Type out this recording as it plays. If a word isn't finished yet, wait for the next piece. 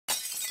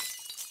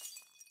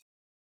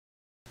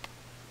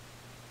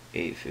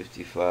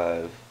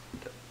8:55.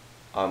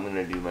 I'm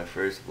gonna do my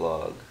first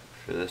vlog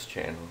for this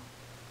channel.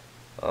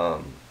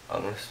 I'm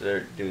gonna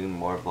start doing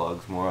more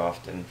vlogs more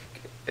often,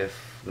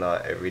 if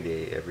not every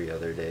day, every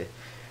other day.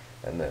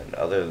 And then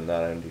other than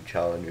that, I'm gonna do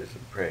challenges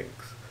and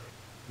pranks.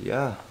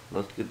 Yeah,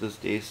 let's get this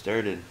day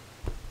started.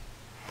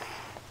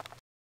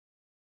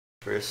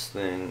 First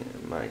thing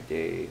in my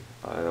day,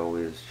 I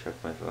always check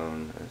my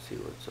phone and see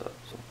what's up.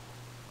 So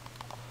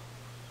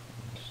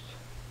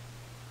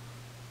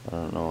I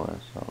don't know why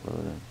it's not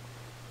loading.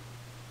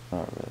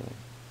 Not really.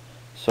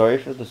 Sorry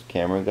for this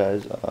camera,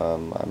 guys.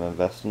 I'm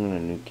investing in a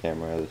new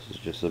camera. This is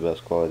just the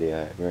best quality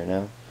I have right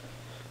now.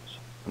 So,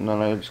 and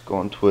then I just go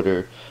on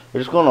Twitter. I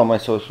just go on all my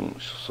social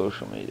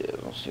media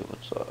and see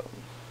what's up.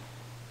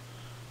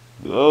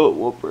 Oh,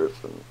 what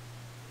person?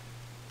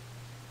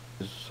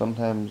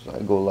 Sometimes I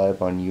go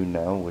live on You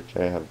Now, which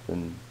I have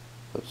been.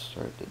 Let's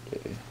start the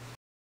day.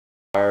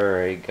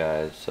 Alright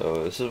guys,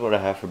 so this is what I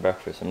have for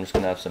breakfast. I'm just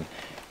gonna have some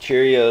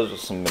Cheerios with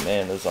some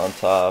bananas on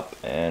top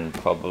and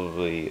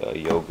probably a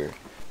yogurt.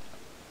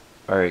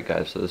 Alright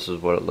guys, so this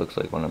is what it looks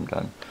like when I'm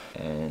done.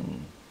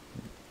 And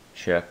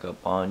check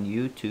up on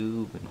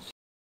YouTube. And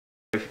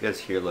if you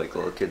guys hear like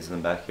little kids in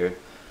the backyard,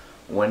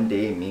 one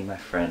day me and my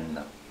friend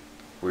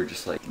were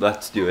just like,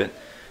 let's do it.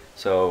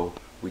 So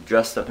we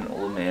dressed up in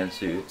old man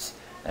suits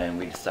and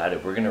we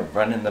decided we're gonna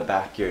run in the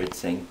backyard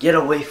saying, "Get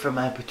away from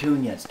my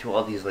petunias," to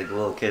all these like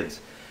little kids.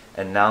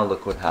 And now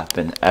look what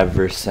happened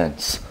ever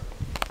since.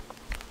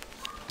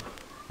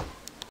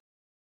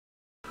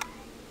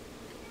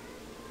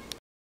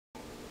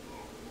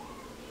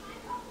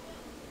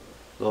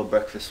 Little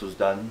breakfast was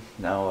done.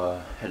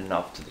 Now heading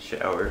off to the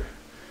shower.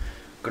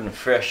 Gonna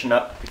freshen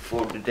up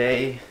before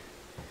today.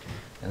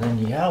 And then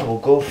yeah, we'll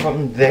go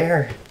from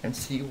there and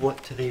see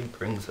what today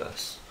brings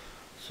us.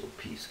 So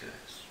peace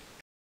guys.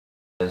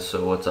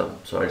 So what's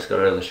up? So I just got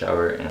out of the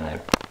shower and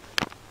I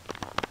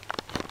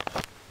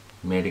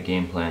made a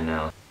game plan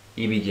now.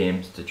 EB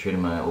Games to trade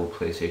in my old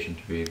PlayStation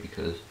 3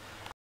 because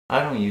I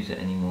don't use it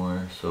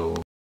anymore,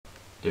 so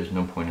there's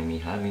no point in me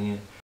having it.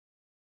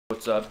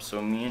 What's up?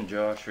 So me and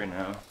Josh right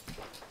now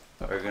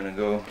are gonna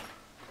go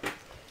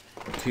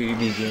to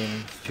EB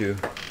Games to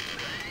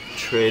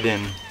trade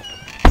in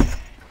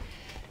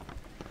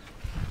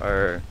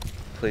our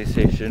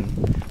PlayStation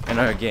and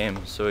our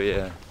game. So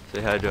yeah,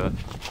 say hi, Josh.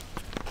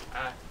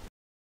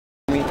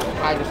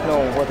 I just know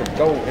where to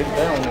go. It's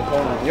there on the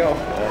corner. Yo.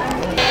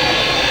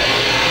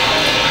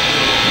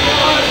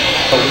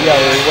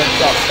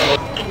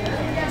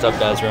 What's up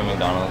guys, we're at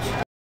McDonald's.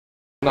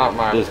 Not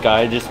mine. This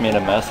guy just made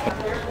a mess.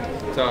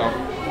 So,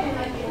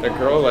 the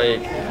girl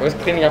like was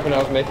cleaning up and I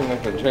was making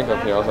like the drink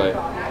up here. I was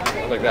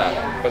like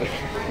that. But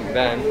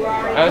then,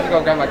 I went to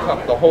go grab my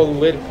cup. The whole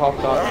lid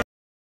popped off.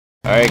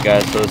 Alright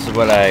guys, so this is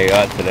what I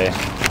got today.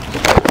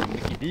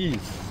 Look at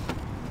these.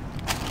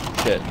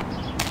 Shit.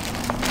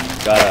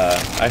 Got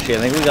actually I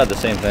think we got the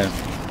same thing.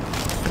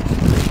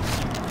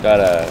 Got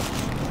a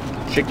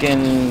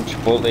chicken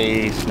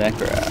chipotle snack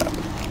wrap.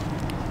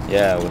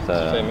 Yeah, with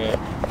a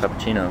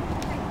cappuccino.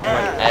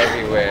 Went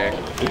everywhere.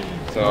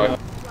 So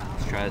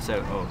let's try this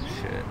out. Oh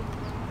shit.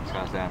 Let's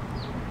try this out.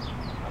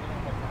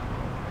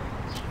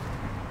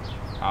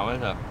 How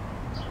is it?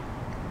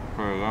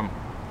 Pretty good.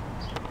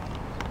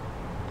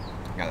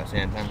 Got the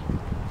same thing.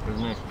 There's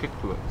a nice kick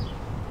to it.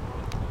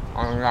 I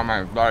got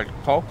my large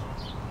Coke.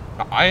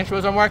 The ice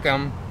wasn't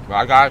working, but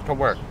I got it to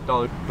work.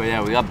 But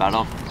yeah, we got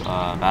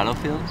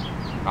Battlefield?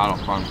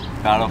 Battlefront.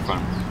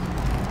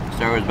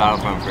 Star Wars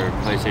Battlefront for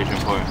PlayStation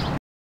 4.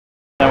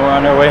 Now we're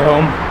on our way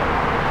home.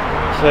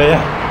 So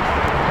yeah,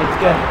 let's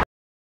go.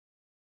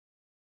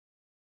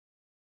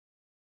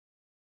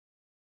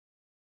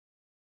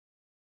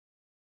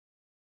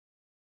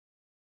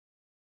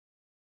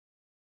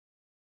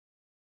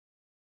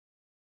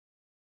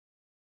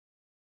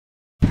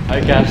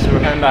 Alright guys, so we're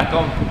heading back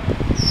home.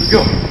 Let's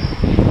go.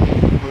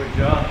 Poor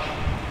Josh.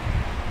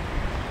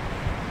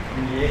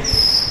 Yes.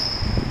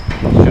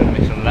 Just trying to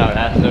make some loud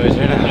ass noise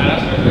right now.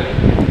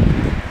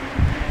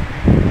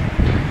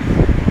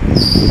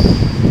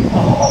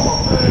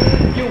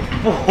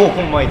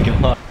 Oh my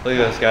god. Look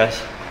at this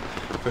guys.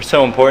 We're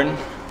so important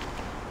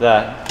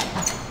that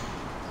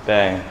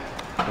bang.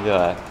 Look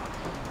at that.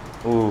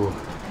 Ooh.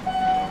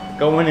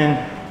 Going in.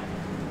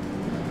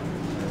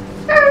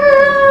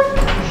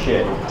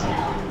 Shit.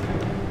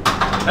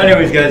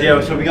 Anyways guys,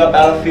 yeah, so we got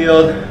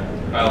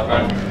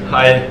Battlefront.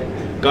 I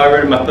got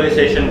rid of my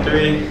PlayStation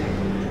 3.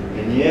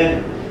 And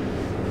yeah,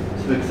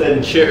 some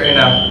exciting shit right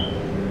now.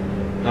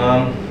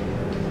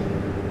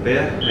 But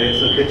yeah, I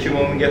guess I'll catch you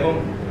when we get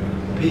home.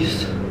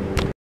 Peace.